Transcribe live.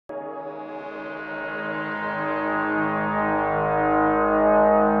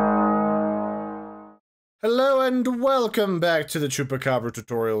Hello and welcome back to the Chupacabra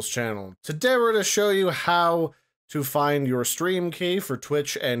Tutorials channel. Today we're going to show you how to find your stream key for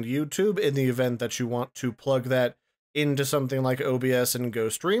Twitch and YouTube in the event that you want to plug that into something like OBS and go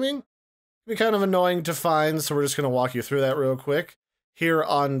streaming. It can be kind of annoying to find, so we're just going to walk you through that real quick. Here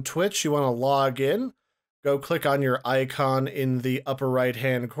on Twitch, you want to log in. Go click on your icon in the upper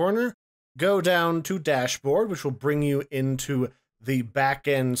right-hand corner. Go down to Dashboard, which will bring you into the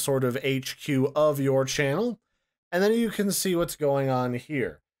back-end sort of HQ of your channel, and then you can see what's going on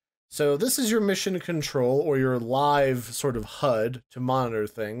here. So this is your mission control, or your live sort of HUD to monitor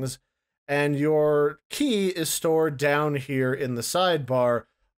things, and your key is stored down here in the sidebar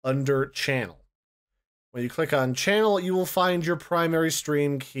under Channel. When you click on Channel, you will find your primary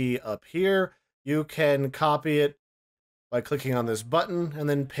stream key up here. You can copy it by clicking on this button and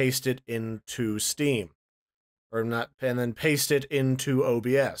then paste it into Steam. And then paste it into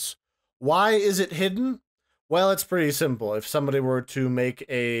OBS. Why is it hidden? Well, it's pretty simple. If somebody were to make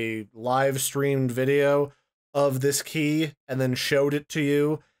a live streamed video of this key and then showed it to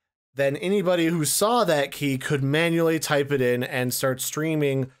you, then anybody who saw that key could manually type it in and start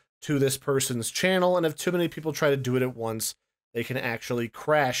streaming to this person's channel, and if too many people try to do it at once, they can actually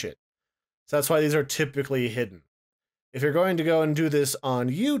crash it. So that's why these are typically hidden. If you're going to go and do this on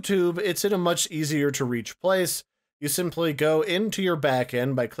YouTube, it's in a much easier to reach place. You simply go into your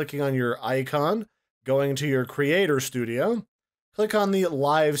backend by clicking on your icon, going to your Creator Studio, click on the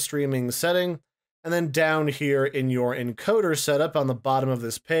live streaming setting, and then down here in your encoder setup on the bottom of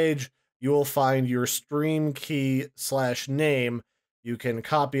this page, you will find your stream key / name. You can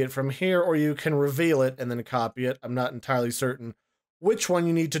copy it from here, or you can reveal it and then copy it. I'm not entirely certain which one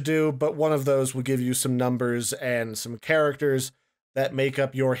you need to do, but one of those will give you some numbers and some characters that make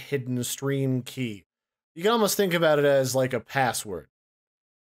up your hidden stream key. You can almost think about it as like a password.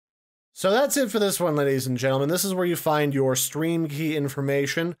 So that's it for this one, ladies and gentlemen. This is where you find your stream key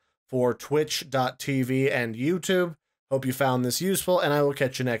information for twitch.tv and YouTube. Hope you found this useful, and I will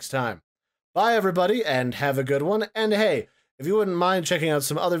catch you next time. Bye, everybody, and have a good one. And hey, if you wouldn't mind checking out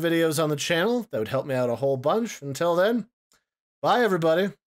some other videos on the channel, that would help me out a whole bunch. Until then, bye, everybody.